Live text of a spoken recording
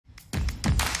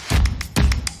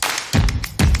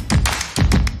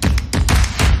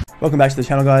Welcome back to the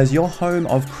channel, guys, your home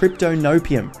of crypto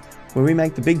nopium, where we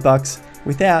make the big bucks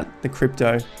without the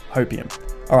crypto hopium.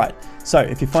 All right, so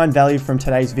if you find value from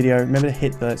today's video, remember to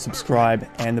hit the subscribe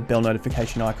and the bell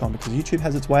notification icon, because YouTube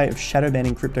has its way of shadow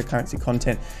banning cryptocurrency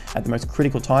content at the most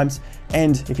critical times.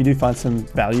 And if you do find some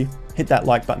value, hit that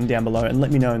like button down below and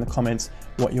let me know in the comments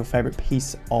what your favorite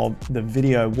piece of the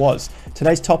video was.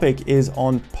 Today's topic is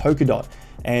on Polkadot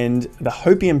and the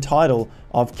hopium title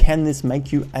of "Can this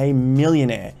make you a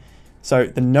millionaire?" So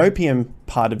the nopium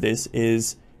part of this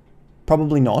is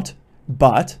probably not,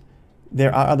 but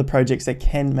there are other projects that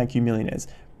can make you millionaires.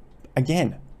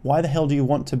 Again, why the hell do you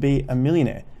want to be a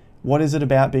millionaire? What is it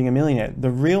about being a millionaire?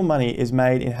 The real money is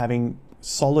made in having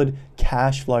solid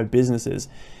cash flow businesses.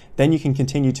 Then you can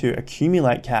continue to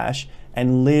accumulate cash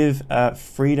and live a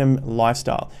freedom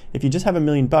lifestyle. If you just have $1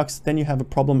 million, then you have a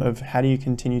problem of how do you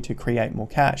continue to create more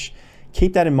cash.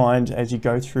 Keep that in mind as you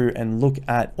go through and look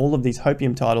at all of these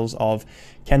hopium titles of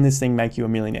 "Can this thing make you a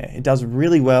millionaire?" It does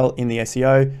really well in the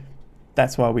SEO.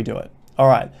 That's why we do it. All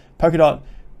right, Polkadot,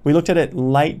 we looked at it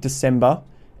late December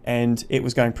and it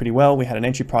was going pretty well. We had an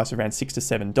entry price around $6 to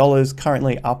 $7,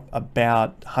 currently up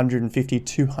about 150,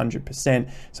 200%.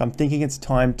 So I'm thinking it's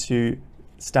time to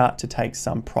start to take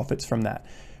some profits from that.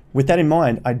 With that in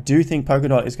mind, I do think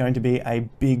Polkadot is going to be a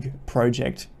big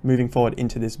project moving forward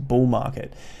into this bull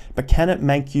market. But can it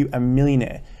make you a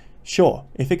millionaire? Sure,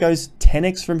 if it goes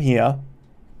 10x from here,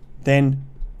 then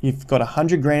you've got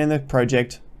 100 grand in the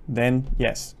project, then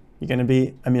yes, you're going to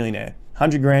be a millionaire.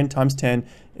 100 grand times 10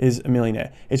 is a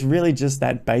millionaire. It's really just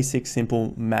that basic,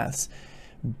 simple maths.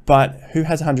 But who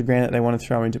has 100 grand that they want to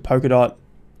throw into Polkadot?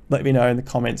 Let me know in the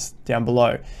comments down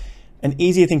below. An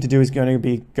easier thing to do is going to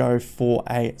be go for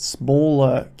a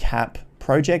smaller cap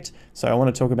project. So I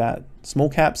want to talk about small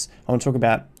caps. I want to talk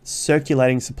about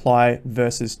circulating supply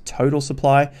versus total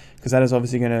supply, because that is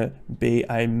obviously going to be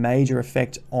a major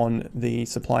effect on the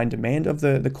supply and demand of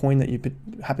the coin that you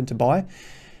happen to buy.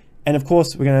 And of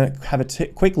course, we're going to have a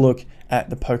quick look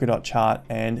at the Polkadot chart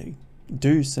and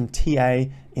do some TA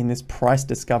in this price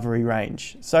discovery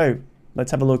range. So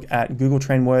let's have a look at Google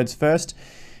Trend words first.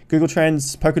 Google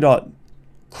Trends, Polkadot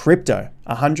crypto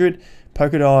 100,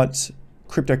 Polkadot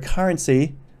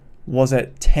cryptocurrency was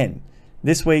at 10.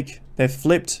 This week they've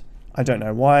flipped. I don't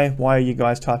know why. Why are you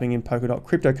guys typing in Polkadot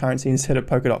cryptocurrency instead of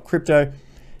Polkadot crypto?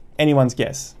 Anyone's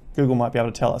guess. Google might be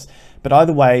able to tell us. But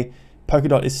either way,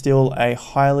 Polkadot is still a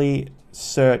highly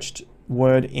searched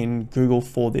word in Google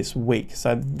for this week.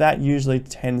 So that usually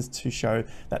tends to show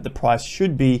that the price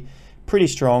should be pretty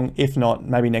strong. If not,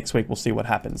 maybe next week we'll see what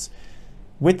happens.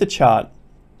 With the chart,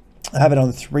 I have it on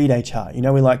the 3-day chart. You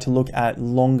know, we like to look at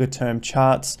longer term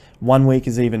charts. 1 week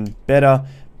is even better,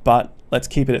 but let's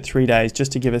keep it at 3 days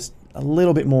just to give us a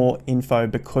little bit more info,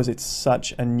 because it's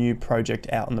such a new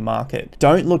project out in the market.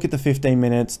 Don't look at the 15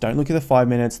 minutes, don't look at the 5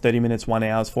 minutes, 30 minutes, 1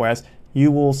 hour, 4 hours.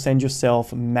 You will send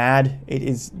yourself mad. It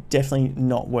is definitely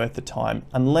not worth the time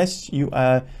unless you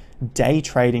are day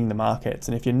trading the markets.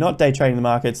 And if you're not day trading the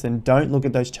markets, then don't look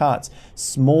at those charts.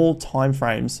 Small time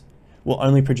frames will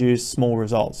only produce small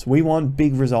results. We want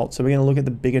big results, so we're going to look at the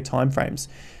bigger time frames.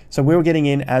 So we were getting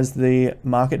in as the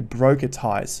market broke its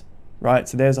highs, right?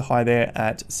 So there's a high there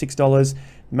at $6.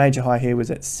 Major high here was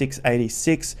at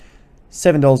 $6.86.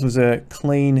 $7 was a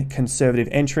clean conservative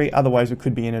entry. Otherwise, we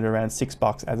could be in at around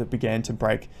 $6 as it began to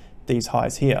break these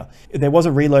highs here. There was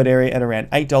a reload area at around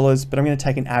 $8, but I'm going to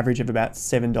take an average of about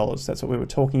 $7. That's what we were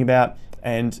talking about.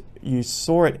 And you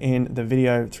saw it in the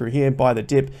video through here, buy the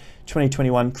dip,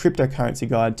 2021 cryptocurrency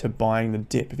guide to buying the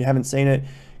dip. If you haven't seen it,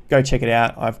 go check it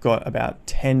out. I've got about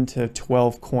 10 to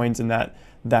 12 coins in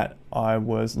that I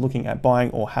was looking at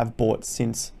buying or have bought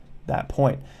since that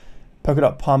point.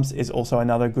 Polkadot pumps is also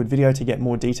another good video to get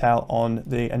more detail on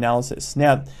the analysis.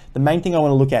 Now, the main thing I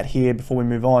want to look at here before we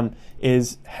move on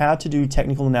is how to do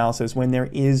technical analysis when there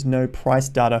is no price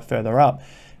data further up.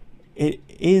 It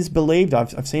is believed,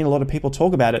 I've seen a lot of people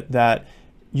talk about it, that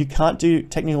you can't do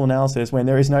technical analysis when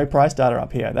there is no price data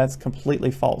up here. That's completely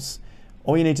false.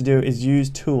 All you need to do is use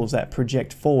tools that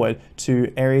project forward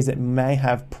to areas that may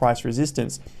have price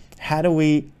resistance. How do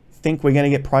we think we're going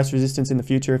to get price resistance in the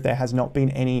future if there has not been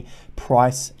any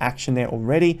price action there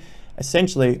already?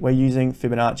 Essentially, we're using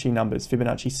Fibonacci numbers,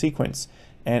 Fibonacci sequence,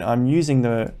 and I'm using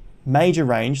the major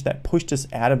range that pushed us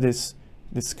out of this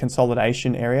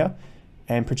consolidation area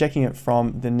and projecting it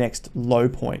from the next low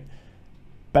point.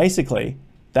 Basically,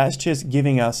 that's just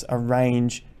giving us a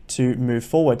range to move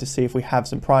forward to see if we have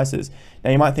some prices.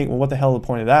 Now you might think, well, what the hell is the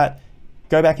point of that?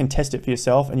 Go back and test it for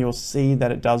yourself and you'll see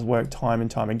that it does work time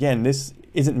and time again. This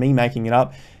isn't me making it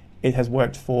up. It has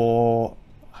worked for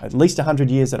at least 100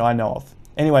 years that I know of.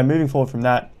 Anyway, moving forward from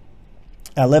that,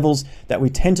 Our levels that we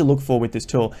tend to look for with this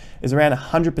tool is around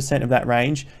 100% of that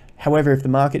range. However, if the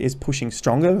market is pushing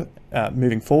stronger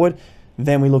moving forward,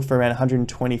 then we look for around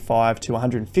 125 to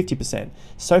 150%.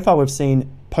 So far, we've seen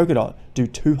Polkadot do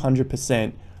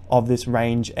 200% of this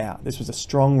range out. This was a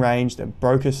strong range that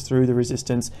broke us through the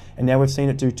resistance, and now we've seen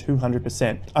it do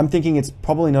 200%. I'm thinking it's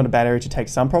probably not a bad area to take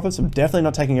some profits. I'm definitely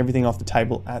not taking everything off the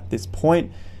table at this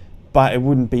point, but it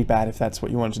wouldn't be bad if that's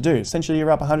what you wanted to do. Essentially,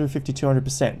 you're up 150,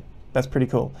 200%. That's pretty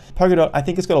cool. Polkadot, I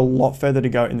think it's got a lot further to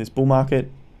go in this bull market,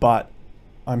 but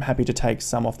I'm happy to take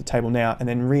some off the table now and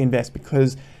then reinvest,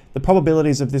 because the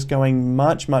probabilities of this going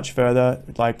much, much further,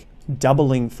 like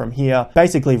doubling from here,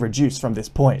 basically reduce from this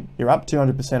point. You're up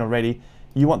 200% already.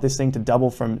 You want this thing to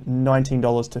double from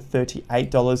 $19 to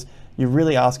 $38. You're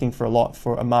really asking for a lot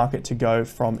for a market to go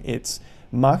from its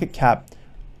market cap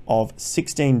of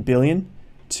 16 billion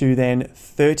to then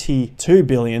 32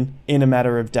 billion in a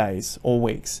matter of days or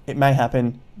weeks. It may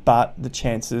happen, but the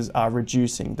chances are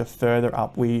reducing the further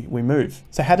up we move.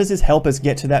 So how does this help us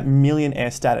get to that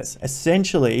millionaire status?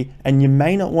 Essentially, and you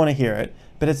may not want to hear it,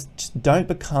 but it's just don't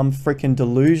become freaking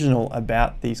delusional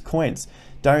about these coins.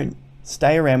 Don't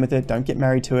stay around with it. Don't get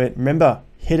married to it. Remember,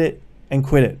 hit it and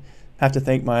quit it. I have to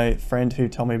thank my friend who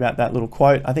told me about that little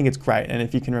quote. I think it's great. And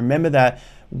if you can remember that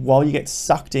while you get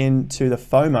sucked into the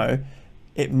FOMO,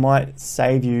 it might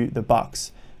save you the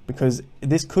bucks, because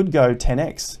this could go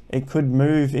 10x. It could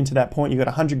move into that point. You got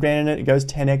 100 grand in it, it goes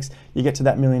 10x, you get to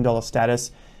that $1 million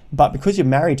status. But because you're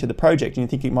married to the project and you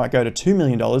think it might go to $2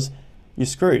 million, you're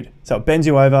screwed. So it bends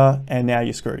you over and now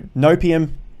you're screwed.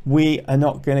 Nopium, we are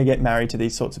not going to get married to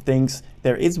these sorts of things.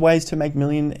 There is ways to make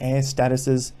millionaire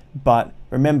statuses, but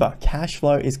remember, cash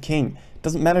flow is king.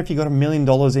 Doesn't matter if you got $1 million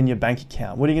in your bank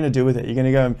account. What are you going to do with it? You're going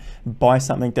to go and buy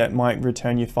something that might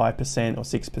return you 5% or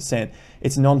 6%.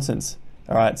 It's nonsense.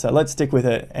 All right, so let's stick with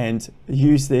it and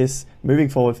use this moving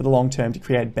forward for the long term to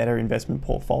create better investment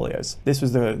portfolios. This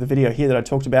was the video here that I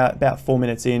talked about 4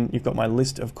 minutes in. You've got my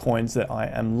list of coins that I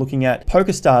am looking at.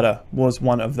 Polkadot was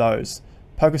one of those.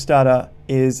 Polkadot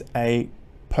is a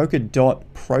Polkadot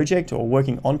project, or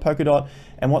working on Polkadot,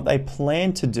 and what they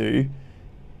plan to do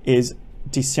is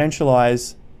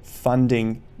decentralize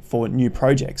funding for new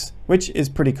projects, which is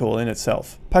pretty cool in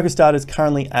itself. Polkadot is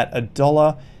currently at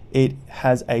 $1. It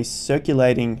has a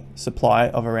circulating supply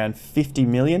of around 50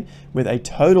 million with a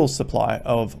total supply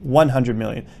of 100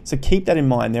 million. So keep that in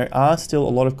mind. There are still a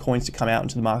lot of coins to come out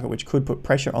into the market, which could put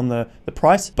pressure on the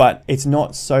price, but it's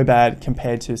not so bad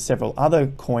compared to several other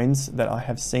coins that I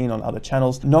have seen on other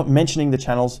channels. Not mentioning the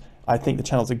channels, I think the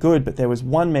channels are good, but there was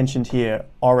one mentioned here,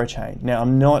 Orachain. Now,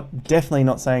 I'm definitely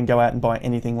not saying go out and buy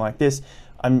anything like this.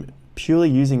 I'm purely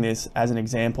using this as an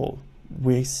example.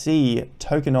 We see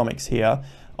tokenomics here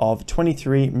of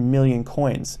 23 million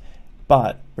coins,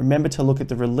 but remember to look at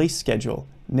the release schedule.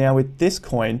 Now with this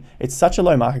coin, it's such a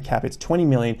low market cap, it's 20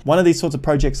 million. One of these sorts of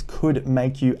projects could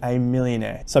make you a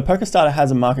millionaire. So Polkadot has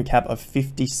a market cap of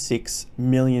 $56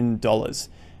 million.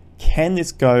 Can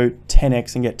this go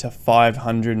 10x and get to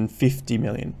 550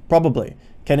 million? Probably.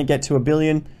 Can it get to $1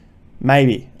 billion?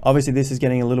 Maybe. Obviously this is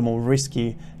getting a little more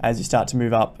risky as you start to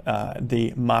move up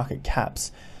the market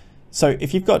caps. So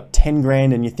if you've got 10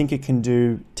 grand and you think it can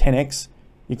do 10x,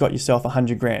 you've got yourself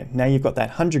 100 grand. Now you've got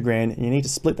that 100 grand and you need to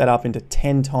split that up into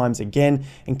 10 times again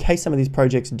in case some of these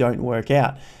projects don't work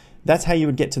out. That's how you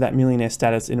would get to that millionaire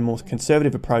status in a more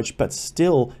conservative approach, but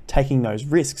still taking those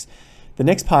risks. The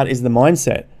next part is the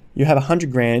mindset. You have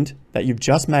 100 grand that you've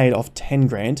just made off 10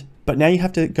 grand, but now you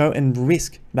have to go and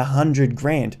risk the 100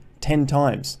 grand 10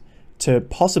 times to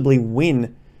possibly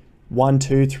win 1,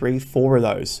 2, 3, 4 of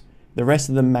those. The rest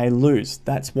of them may lose.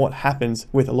 That's what happens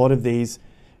with a lot of these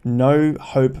no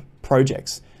hope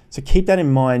projects. So keep that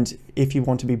in mind if you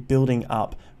want to be building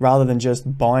up rather than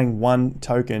just buying one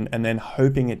token and then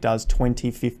hoping it does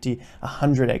 20, 50,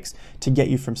 100x to get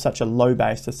you from such a low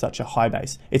base to such a high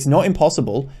base. It's not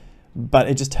impossible, but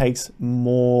it just takes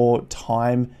more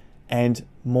time and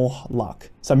more luck.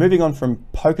 So moving on from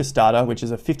Polkadot, which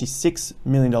is a $56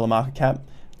 million market cap,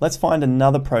 let's find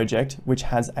another project which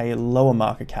has a lower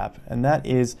market cap, and that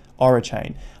is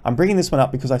Orachain. I'm bringing this one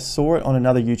up because I saw it on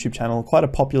another YouTube channel, quite a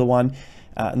popular one,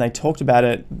 and they talked about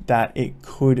it, that it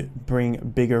could bring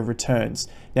bigger returns.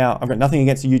 Now, I've got nothing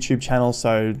against the YouTube channel,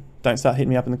 so don't start hitting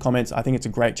me up in the comments. I think it's a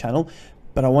great channel,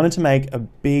 but I wanted to make a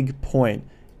big point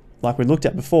like we looked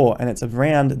at before, and it's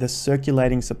around the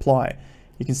circulating supply.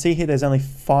 You can see here there's only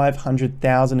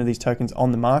 500,000 of these tokens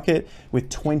on the market with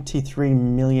 23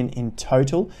 million in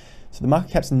total. So the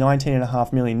market cap's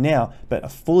 19.5 million now, but a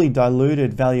fully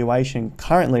diluted valuation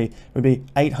currently would be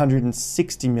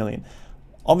 860 million.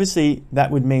 Obviously, that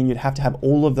would mean you'd have to have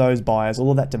all of those buyers,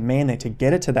 all of that demand there to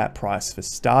get it to that price for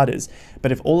starters.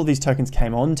 But if all of these tokens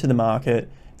came onto the market,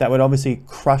 that would obviously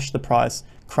crush the price,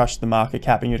 crush the market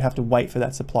cap, and you'd have to wait for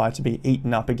that supply to be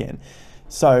eaten up again.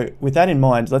 So with that in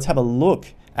mind, let's have a look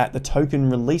at the token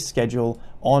release schedule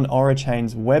on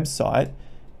Orachain's website.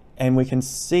 And we can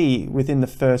see within the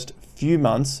first few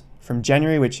months, from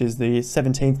January, which is the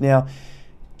 17th now,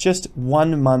 just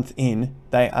 1 month in,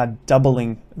 they are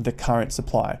doubling the current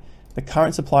supply. The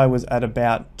current supply was at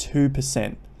about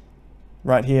 2%.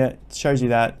 Right here, it shows you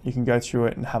that. You can go through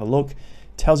it and have a look. It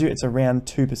tells you it's around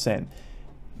 2%.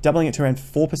 Doubling it to around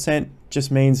 4%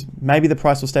 just means maybe the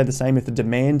price will stay the same if the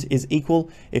demand is equal.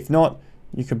 If not,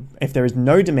 if there is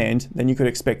no demand, then you could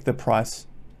expect the price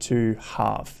to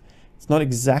halve. It's not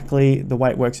exactly the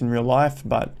way it works in real life,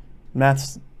 but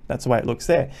maths, that's the way it looks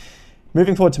there.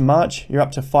 Moving forward to March, you're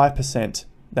up to 5%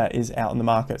 that is out in the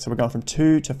market. So we're going from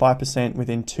 2 to 5%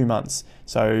 within 2 months.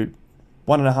 So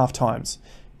 1.5 times.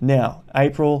 Now,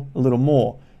 April, a little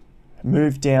more.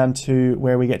 Move down to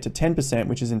where we get to 10%,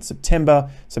 which is in September.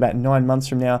 So about 9 months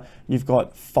from now, you've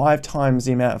got 5 times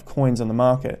the amount of coins on the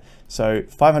market. So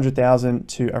 500,000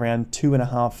 to around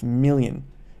 2.5 million.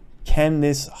 Can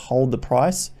this hold the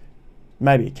price?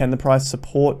 Maybe. Can the price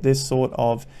support this sort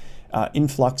of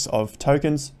influx of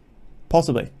tokens?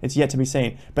 Possibly. It's yet to be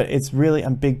seen, but it's really a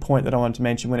big point that I wanted to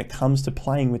mention when it comes to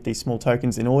playing with these small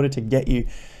tokens in order to get you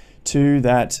to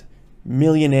that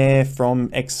millionaire from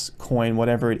X coin,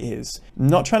 whatever it is. I'm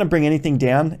not trying to bring anything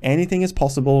down. Anything is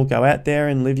possible. Go out there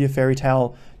and live your fairy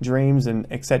tale dreams and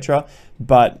etc.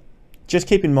 But just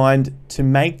keep in mind to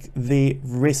make the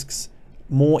risks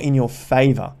more in your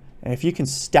favor. And if you can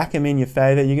stack them in your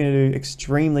favor, you're going to do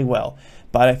extremely well.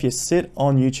 But if you sit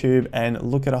on YouTube and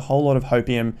look at a whole lot of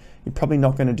hopium, you're probably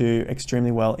not going to do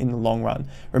extremely well in the long run.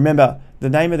 Remember, the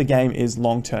name of the game is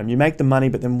long term. You make the money,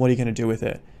 but then what are you going to do with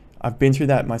it? I've been through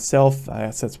that myself.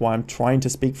 That's why I'm trying to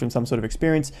speak from some sort of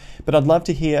experience. But I'd love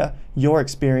to hear your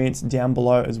experience down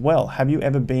below as well. Have you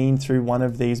ever been through one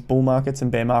of these bull markets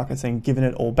and bear markets and given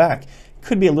it all back?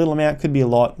 Could be a little amount, could be a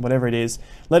lot, whatever it is.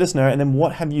 Let us know. And then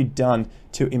what have you done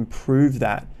to improve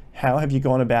that? How have you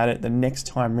gone about it the next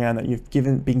time around that you've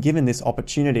been given this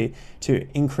opportunity to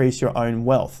increase your own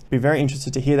wealth? Be very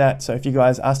interested to hear that. So if you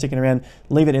guys are sticking around,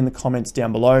 leave it in the comments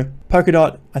down below.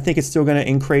 Polkadot, I think it's still going to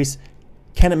increase.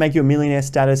 Can it make you a millionaire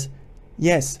status?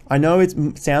 Yes. I know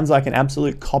it sounds like an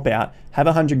absolute cop out. Have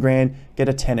 100 grand, get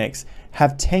a 10x.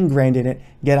 Have 10 grand in it,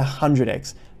 get a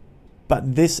 100x.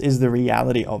 But this is the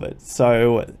reality of it.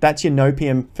 So that's your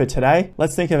Nopium for today.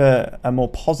 Let's think of a more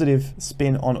positive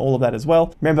spin on all of that as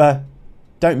well. Remember,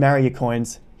 don't marry your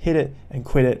coins, hit it and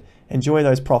quit it, enjoy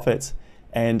those profits,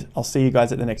 and I'll see you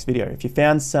guys at the next video. If you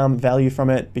found some value from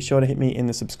it, be sure to hit me in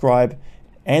the subscribe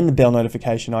and the bell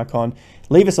notification icon.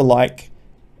 Leave us a like,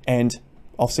 and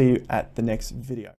I'll see you at the next video.